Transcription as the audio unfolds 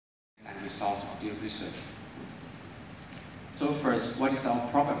results of the research. So first, what is our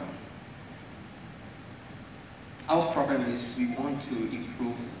problem? Our problem is we want to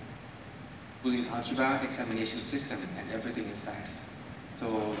improve Boolean algebra examination system and everything inside.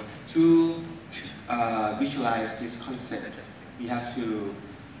 So to visualize this concept, we have to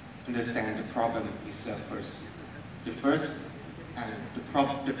understand the problem itself first. The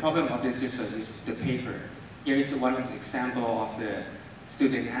problem of this research is the paper. Here is one example of the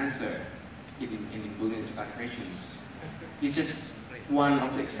student answer in Boolean algebra equations. It's just one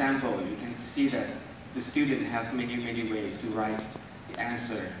of the examples. You can see that the student have many ways to write the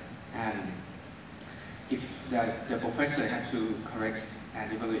answer, and if the professor has to correct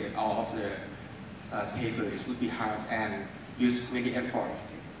and evaluate all of the paper, it would be hard and use many effort.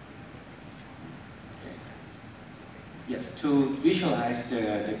 Okay. Yes, to visualize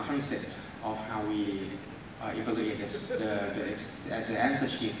the concept of how we evaluate this, the answer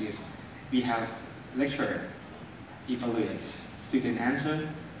sheet is we have lecturer evaluate student answer,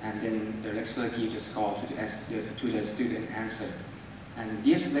 and then the lecturer gives the score to the student answer. And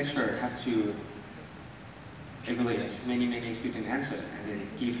this lecturer have to evaluate many student answer and then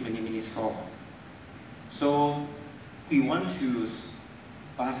give many score. So we want to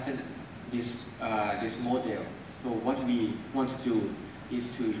fasten this model. So what we want to do is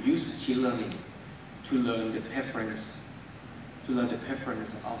to use machine learning to learn the preference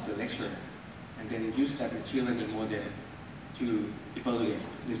of the lecturer, and then use that machine learning model to evaluate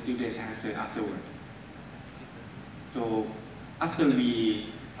the student answer afterward. So after we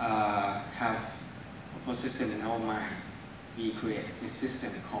have a processing in our mind, we create this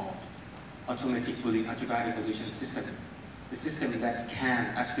system called automatic Boolean algebra evaluation system. The system that can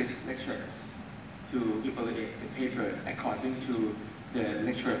assist lecturers to evaluate the paper according to the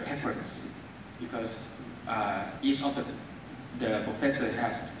lecturer preference, because each of the professor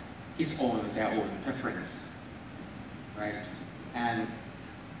have their own preference, right? And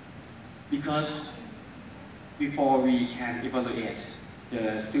because before we can evaluate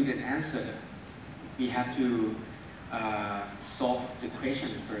the student answer, we have to solve the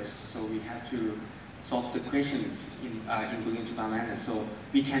questions first. So we have to solve the questions in Boolean algebra manner. So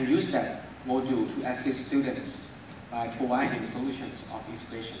we can use that module to assist students by providing solutions of these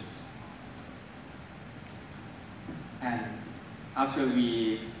questions. And after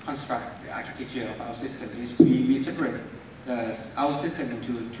we construct the architecture of our system, we separate our system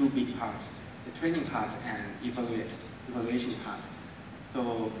into two big parts: the training part and evaluation part.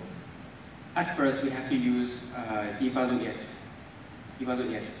 So at first, we have to use evaluate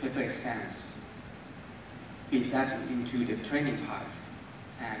paper exams. Feed that into the training part,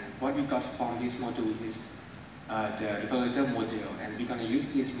 and what we got from this module is the evaluator model, and we're going to use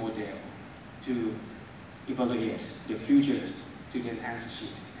this model to evaluate the future student answer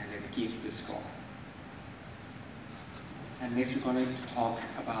sheet and then give the score. And next, we're going to talk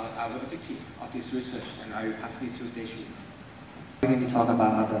about our objective of this research, and I will pass it to Daeshit. We're going to talk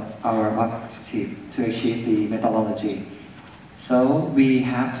about our objective to achieve the methodology. So we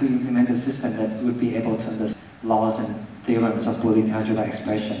have to implement a system that would be able to understand laws and theorems of Boolean algebra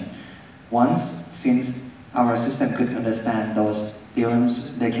expression. Since our system could understand those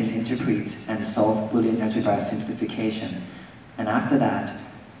theorems, they can interpret and solve Boolean algebra simplification. And after that,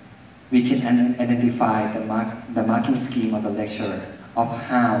 we can identify the marking scheme of the lecturer, of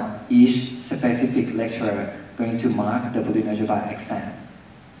how each specific lecturer going to mark the Boolean algebra exam.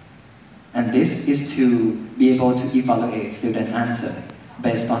 And this is to be able to evaluate student answer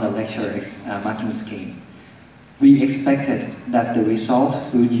based on the lecturer's marking scheme. We expected that the result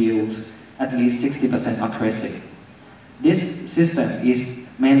would yield at least 60% accuracy. This system is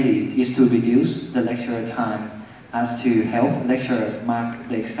to reduce the lecturer time as to help lecturer mark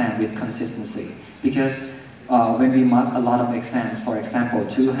the exam with consistency. Because when we mark a lot of exams, for example,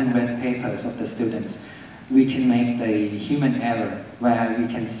 200 papers of the students, we can make the human error where we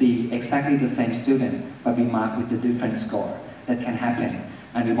can see exactly the same student, but we mark with a different score. That can happen,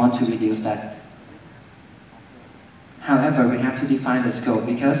 and we want to reduce that. However, we have to define the scope,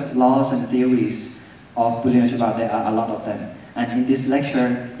 because laws and theories of Boolean algebra, there are a lot of them. And in this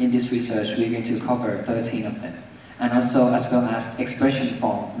lecture, in this research, we're going to cover 13 of them. And also, as well as expression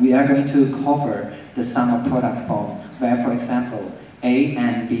form, we are going to cover the sum of product form, where, for example, A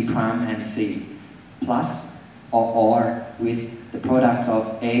and B prime and C, plus or with the product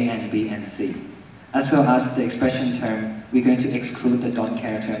of A and B and C. As well as the expression term, we're going to exclude the don't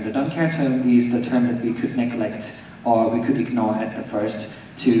care term. The don't care term is the term that we could neglect or we could ignore at the first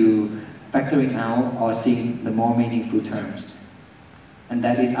to factoring out or seeing the more meaningful terms. And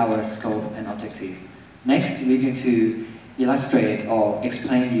that is our scope and objective. Next, we're going to illustrate or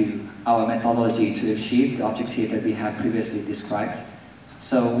explain you our methodology to achieve the objective that we have previously described.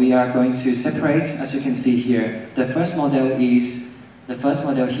 So we are going to separate, as you can see here, the first model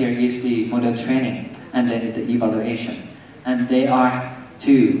here is the model training, and then the evaluation. And they are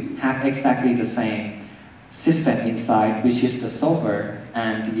to have exactly the same system inside, which is the solver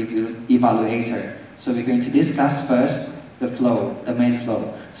and the evaluator. So we're going to discuss first the flow, the main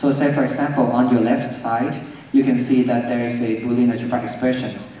flow. So say for example, on your left side, you can see that there is a Boolean algebra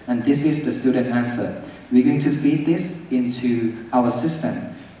expressions, and this is the student answer. We're going to feed this into our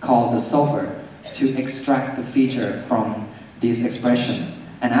system called the solver to extract the feature from this expression.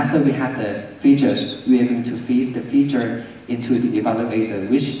 And after we have the features, we are going to feed the feature into the evaluator,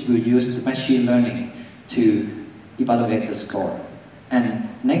 which will use the machine learning to evaluate the score. And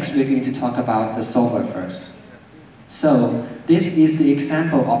next we're going to talk about the solver first. So this is the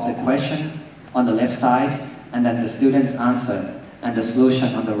example of the question on the left side, and then the student's answer and the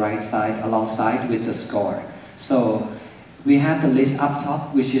solution on the right side alongside with the score. So we have the list up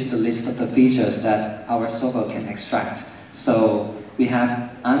top, which is the list of the features that our solver can extract. So we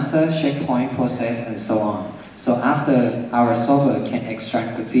have answer, checkpoint, process, and so on. So after our solver can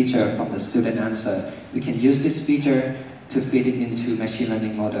extract the feature from the student answer, we can use this feature to feed it into machine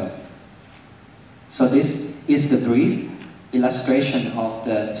learning model. So this is the brief illustration of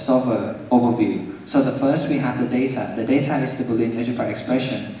the solver overview. So the first we have the data. The data is the Boolean algebra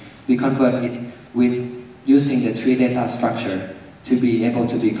expression. We convert it with using the tree data structure to be able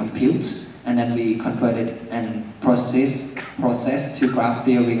to be computed, and then we convert it and process to graph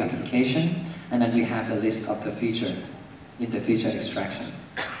theory application, and then we have the list of the feature in the feature extraction.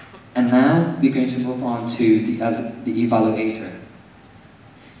 And now we're going to move on to the evaluator.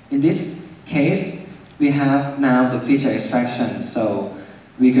 In this case, we have now the feature extraction. So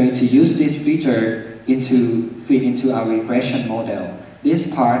we're going to use this feature feed into our regression model.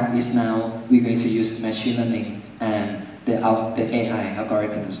 This part is now we're going to use machine learning and the AI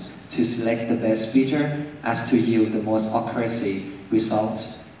algorithms to select the best feature as to yield the most accuracy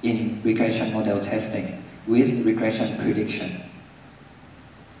results in regression model testing with regression prediction.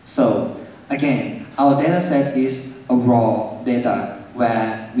 So again, our data set is a raw data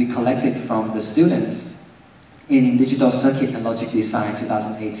where we collected from the students in Digital Circuit and Logic Design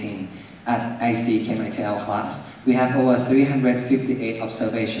 2018 at IC KMITL class. We have over 358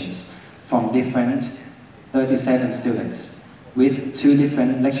 observations from different 37 students with 2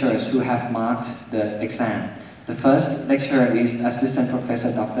 different lecturers who have marked the exam. The first lecturer is Assistant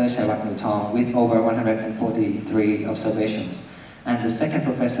Professor Dr. Chaiwat Nutong with over 143 observations. And the second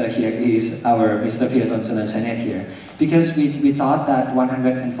professor here is our Mr. Piradon Chanet here. Because we thought that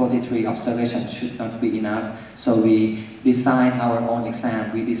 143 observations should not be enough, so we designed our own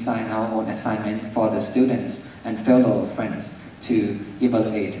exam, we designed our own assignment for the students and fellow friends to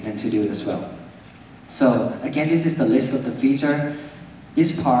evaluate and to do as well. So again, this is the list of the feature.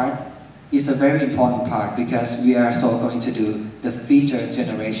 This part is a very important part because we are also going to do the feature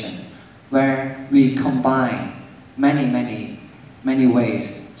generation, where we combine many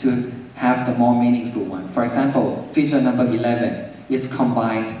ways to have the more meaningful one. For example, feature number 11 is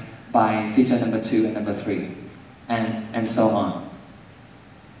combined by feature number 2 and number 3, and so on.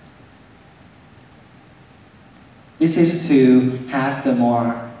 This is to have the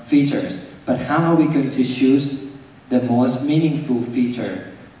more features, but how are we going to choose the most meaningful feature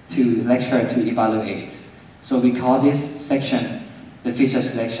to lecture to evaluate? So we call this section the feature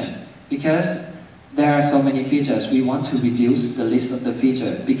selection. Because there are so many features, we want to reduce the list of the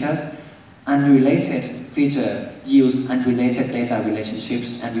feature because unrelated feature use unrelated data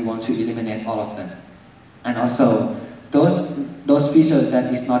relationships, and we want to eliminate all of them. And also, those features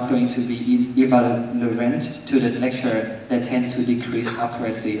that is not going to be irrelevant to the lecture, they tend to decrease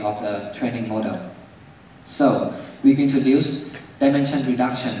accuracy of the training model. So we introduce dimension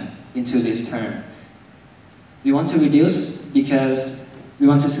reduction into this term. We want to reduce because we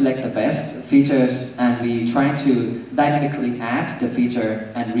want to select the best features, and we try to dynamically add the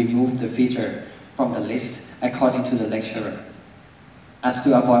feature and remove the feature from the list according to the lecturer, as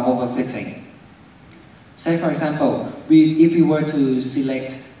to avoid overfitting. Say for example, if we were to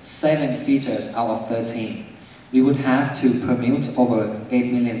select 7 features out of 13, we would have to permute over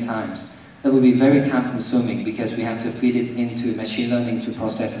 8 million times. That would be very time consuming because we have to feed it into machine learning to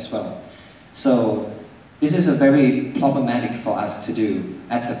process as well. So this is a very problematic for us to do.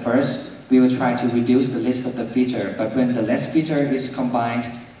 At the first, we will try to reduce the list of the feature, but when the less feature is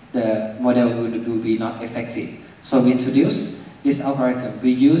combined, the model will be not effective. So we introduce this algorithm.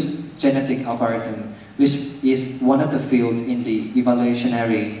 We use genetic algorithm, which is one of the fields in the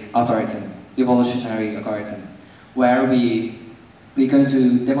evolutionary algorithm, where we're going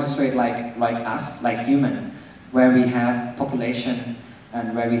to demonstrate like us, like human, where we have population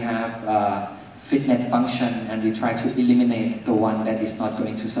and where we have fitnet function, and we try to eliminate the one that is not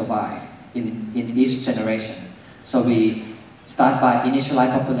going to survive in each generation. So we start by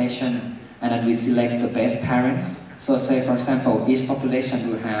initialize population, and then we select the best parents. So say, for example, each population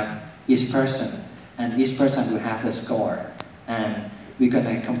will have each person, and each person will have the score. And we're going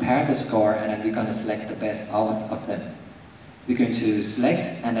to compare the score, and then we're going to select the best out of them. We're going to select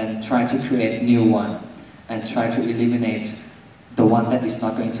and then try to create new one, and try to eliminate the one that is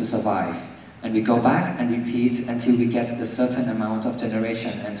not going to survive. And we go back and repeat until we get the certain amount of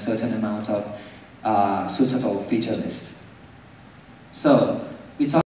generation and certain amount of suitable feature list. So we talk